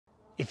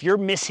If you're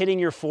mishitting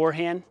your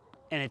forehand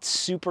and it's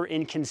super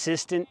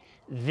inconsistent,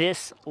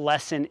 this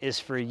lesson is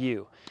for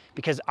you,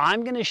 because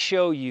I'm going to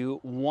show you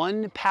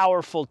one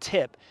powerful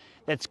tip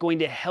that's going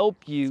to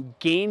help you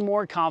gain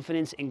more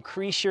confidence,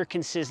 increase your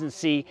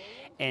consistency,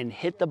 and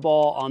hit the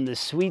ball on the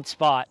sweet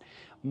spot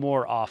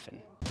more often.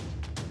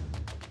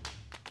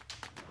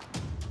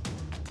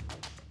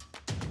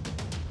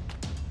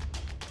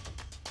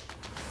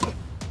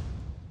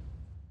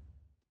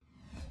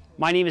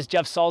 My name is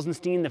Jeff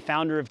Salzenstein, the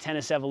founder of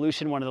Tennis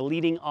Evolution, one of the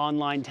leading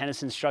online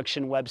tennis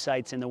instruction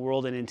websites in the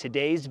world. And in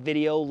today's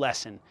video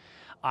lesson,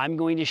 I'm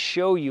going to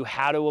show you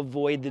how to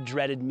avoid the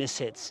dreaded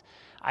mishits.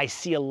 I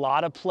see a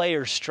lot of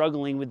players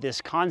struggling with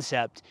this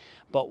concept,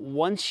 but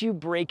once you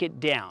break it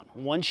down,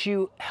 once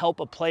you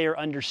help a player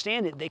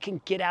understand it, they can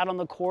get out on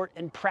the court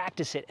and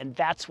practice it. And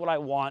that's what I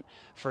want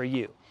for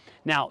you.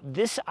 Now,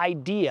 this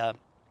idea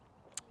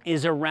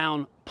is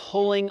around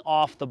pulling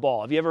off the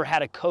ball. Have you ever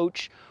had a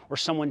coach or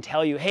someone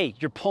tell you, hey,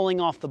 you're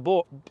pulling off the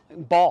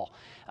ball,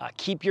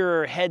 keep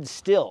your head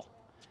still?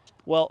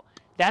 Well,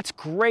 that's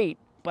great,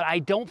 but I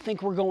don't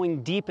think we're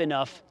going deep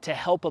enough to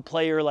help a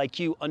player like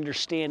you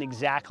understand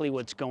exactly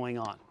what's going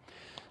on.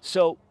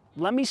 So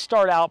let me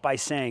start out by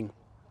saying,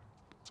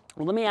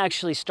 well, let me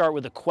actually start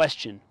with a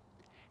question.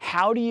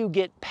 How do you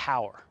get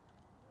power?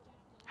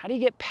 How do you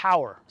get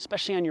power,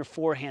 especially on your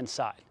forehand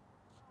side?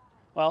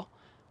 Well,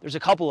 there's a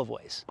couple of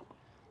ways.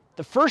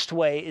 The first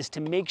way is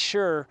to make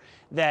sure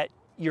that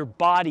your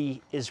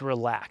body is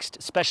relaxed,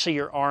 especially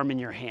your arm and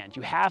your hand.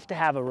 You have to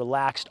have a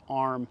relaxed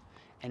arm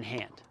and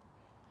hand.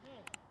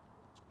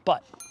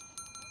 But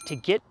to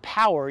get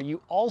power,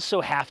 you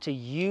also have to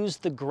use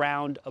the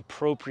ground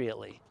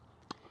appropriately.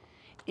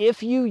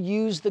 If you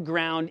use the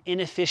ground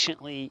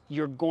inefficiently,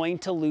 you're going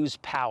to lose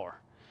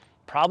power.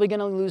 Probably going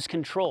to lose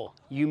control.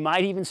 You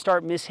might even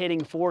start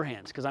mishitting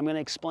forehands, because I'm going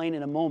to explain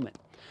in a moment.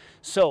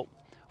 So,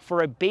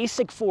 for a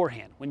basic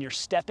forehand, when you're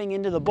stepping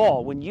into the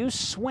ball, when you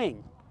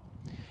swing,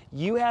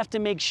 you have to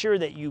make sure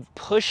that you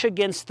push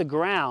against the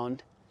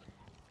ground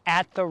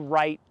at the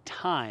right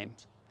time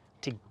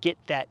to get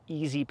that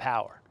easy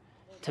power,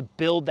 to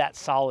build that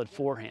solid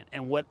forehand.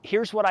 And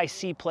here's what I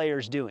see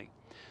players doing.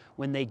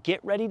 When they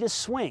get ready to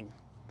swing,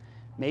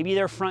 maybe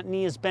their front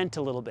knee is bent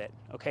a little bit.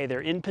 Okay,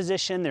 they're in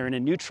position, they're in a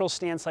neutral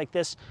stance like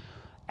this.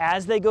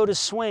 As they go to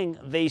swing,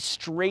 they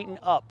straighten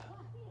up.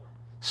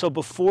 So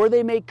before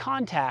they make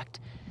contact,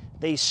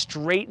 they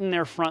straighten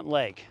their front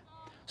leg.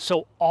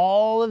 So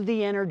all of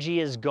the energy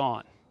is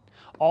gone.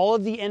 All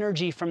of the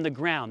energy from the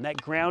ground, that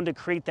ground to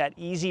create that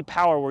easy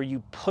power where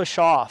you push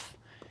off,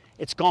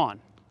 it's gone.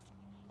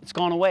 It's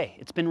gone away.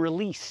 It's been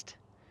released.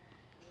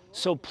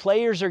 So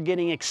players are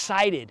getting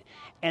excited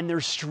and they're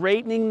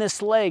straightening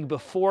this leg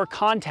before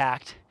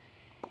contact,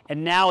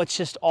 and now it's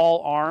just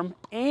all arm,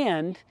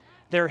 and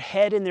their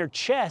head and their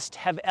chest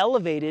have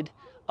elevated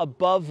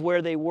above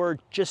where they were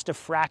just a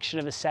fraction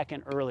of a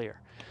second earlier.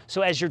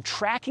 So as you're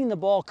tracking the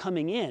ball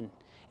coming in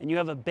and you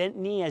have a bent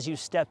knee as you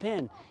step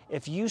in,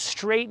 if you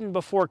straighten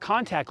before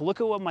contact, look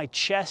at what my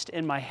chest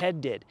and my head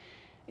did.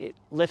 It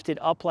lifted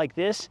up like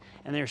this,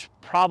 and there's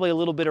probably a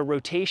little bit of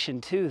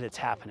rotation too that's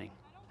happening.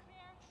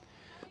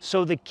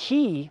 So the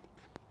key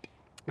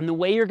and the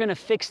way you're going to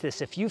fix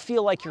this, if you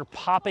feel like you're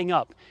popping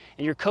up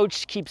and your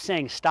coach keeps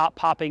saying, stop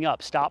popping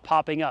up, stop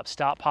popping up,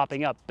 stop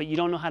popping up, but you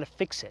don't know how to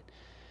fix it,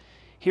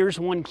 here's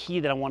one key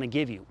that I want to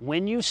give you.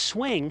 When you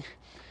swing,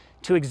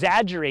 to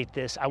exaggerate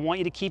this, I want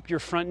you to keep your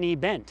front knee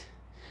bent.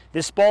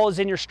 This ball is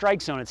in your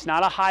strike zone. It's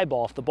not a high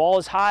ball. If the ball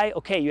is high,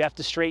 okay, you have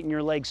to straighten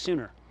your leg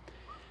sooner.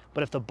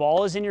 But if the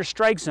ball is in your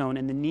strike zone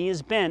and the knee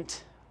is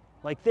bent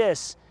like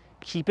this,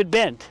 keep it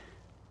bent.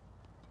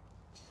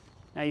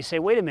 Now you say,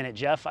 wait a minute,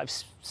 Jeff, I've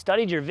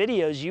studied your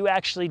videos. You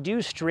actually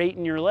do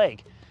straighten your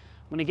leg.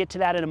 I'm going to get to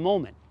that in a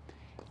moment.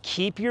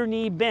 Keep your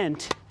knee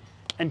bent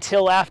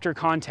until after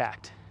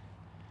contact.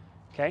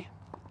 Okay?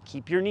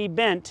 Keep your knee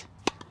bent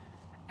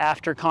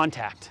after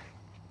contact.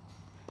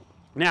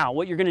 Now,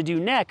 what you're going to do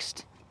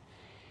next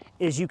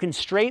is you can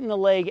straighten the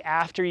leg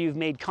after you've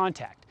made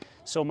contact.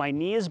 So my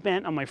knee is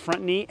bent on my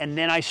front knee, and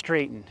then I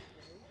straighten.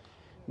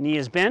 Knee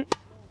is bent,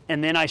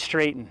 and then I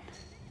straighten.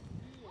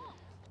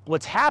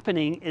 What's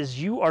happening is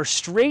you are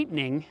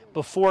straightening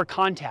before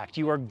contact.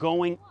 You are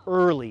going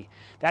early.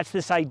 That's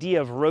this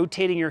idea of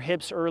rotating your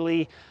hips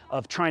early,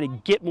 of trying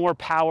to get more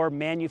power,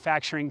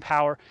 manufacturing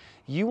power.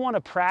 You want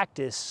to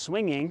practice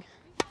swinging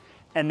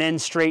and then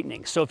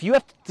straightening. So if you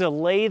have to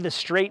delay the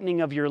straightening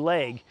of your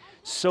leg,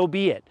 so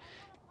be it.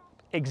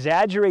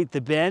 Exaggerate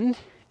the bend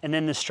and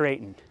then the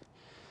straighten.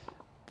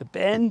 The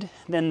bend,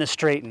 then the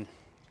straighten.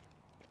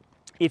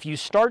 If you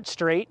start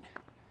straight,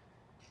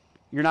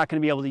 you're not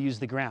going to be able to use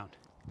the ground.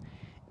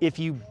 If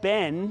you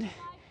bend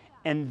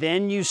and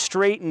then you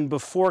straighten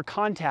before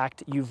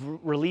contact,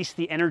 you've released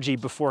the energy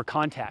before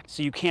contact,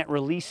 so you can't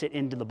release it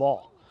into the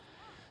ball.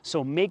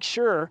 So make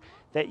sure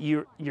that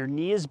your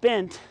knee is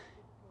bent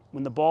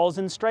when the ball is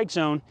in strike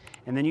zone,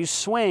 and then you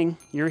swing,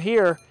 you're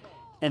here,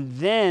 and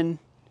then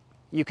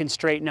you can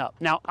straighten up.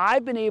 Now,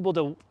 I've been able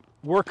to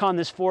work on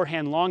this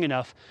forehand long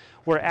enough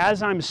where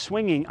as I'm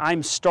swinging,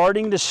 I'm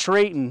starting to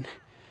straighten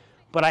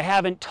but I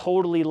haven't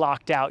totally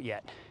locked out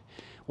yet.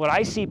 What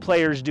I see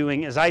players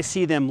doing is I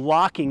see them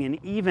locking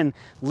and even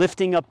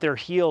lifting up their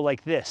heel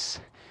like this.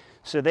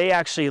 So they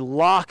actually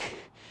lock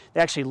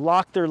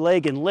their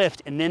leg and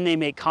lift, and then they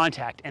make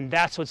contact, and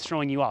that's what's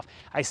throwing you off.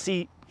 I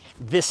see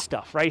this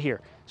stuff right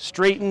here.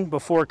 Straighten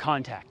before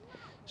contact.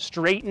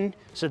 Straighten,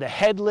 so the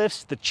head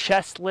lifts, the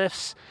chest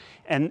lifts,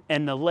 and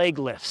the leg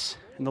lifts,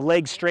 and the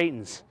leg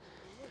straightens.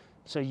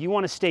 So you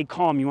want to stay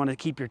calm. You want to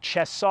keep your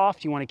chest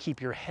soft. You want to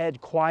keep your head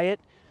quiet,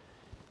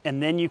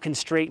 and then you can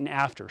straighten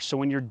after. So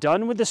when you're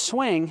done with the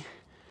swing,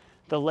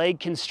 the leg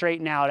can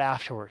straighten out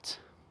afterwards.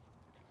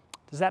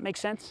 Does that make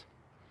sense?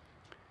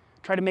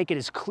 Try to make it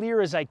as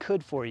clear as I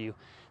could for you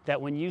that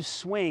when you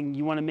swing,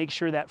 you want to make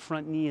sure that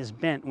front knee is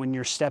bent when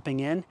you're stepping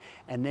in,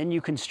 and then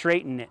you can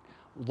straighten it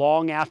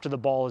long after the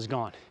ball is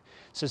gone.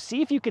 So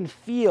see if you can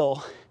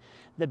feel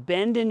the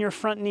bend in your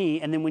front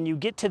knee, and then when you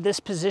get to this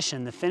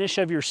position, the finish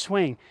of your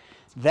swing,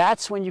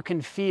 that's when you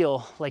can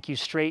feel like you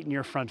straighten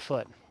your front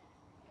foot.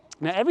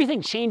 Now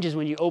everything changes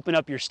when you open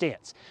up your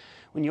stance.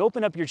 When you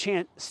open up your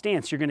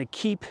stance, you're going to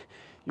keep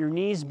your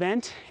knees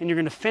bent, and you're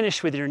going to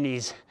finish with your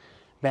knees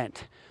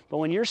bent. But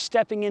when you're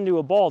stepping into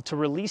a ball to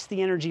release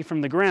the energy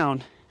from the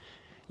ground,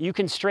 you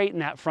can straighten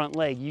that front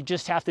leg. You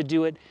just have to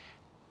do it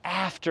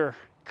after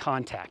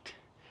contact.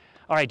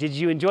 All right, did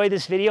you enjoy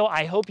this video?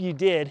 I hope you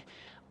did.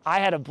 I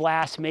had a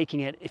blast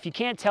making it. If you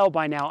can't tell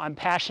by now, I'm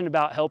passionate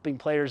about helping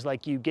players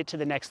like you get to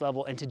the next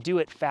level and to do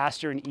it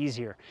faster and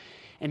easier.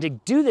 And to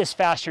do this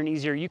faster and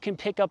easier, you can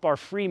pick up our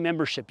free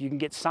membership. You can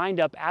get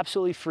signed up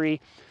absolutely free,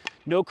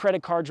 no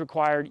credit cards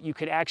required. You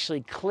could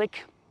actually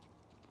click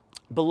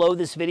below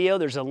this video,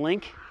 there's a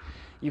link.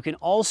 You can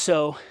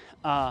also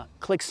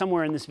click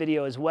somewhere in this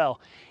video as well.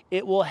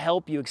 It will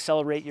help you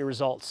accelerate your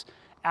results.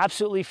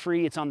 Absolutely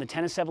free. It's on the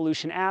Tennis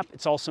Evolution app.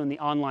 It's also in the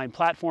online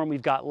platform.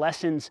 We've got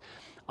lessons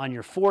on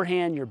your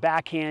forehand, your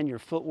backhand, your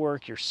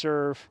footwork, your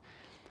serve,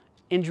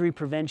 injury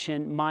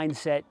prevention,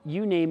 mindset,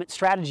 you name it,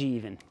 strategy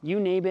even.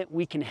 You name it,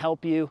 we can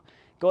help you.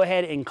 Go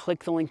ahead and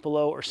click the link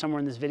below or somewhere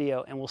in this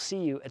video, and we'll see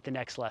you at the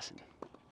next lesson.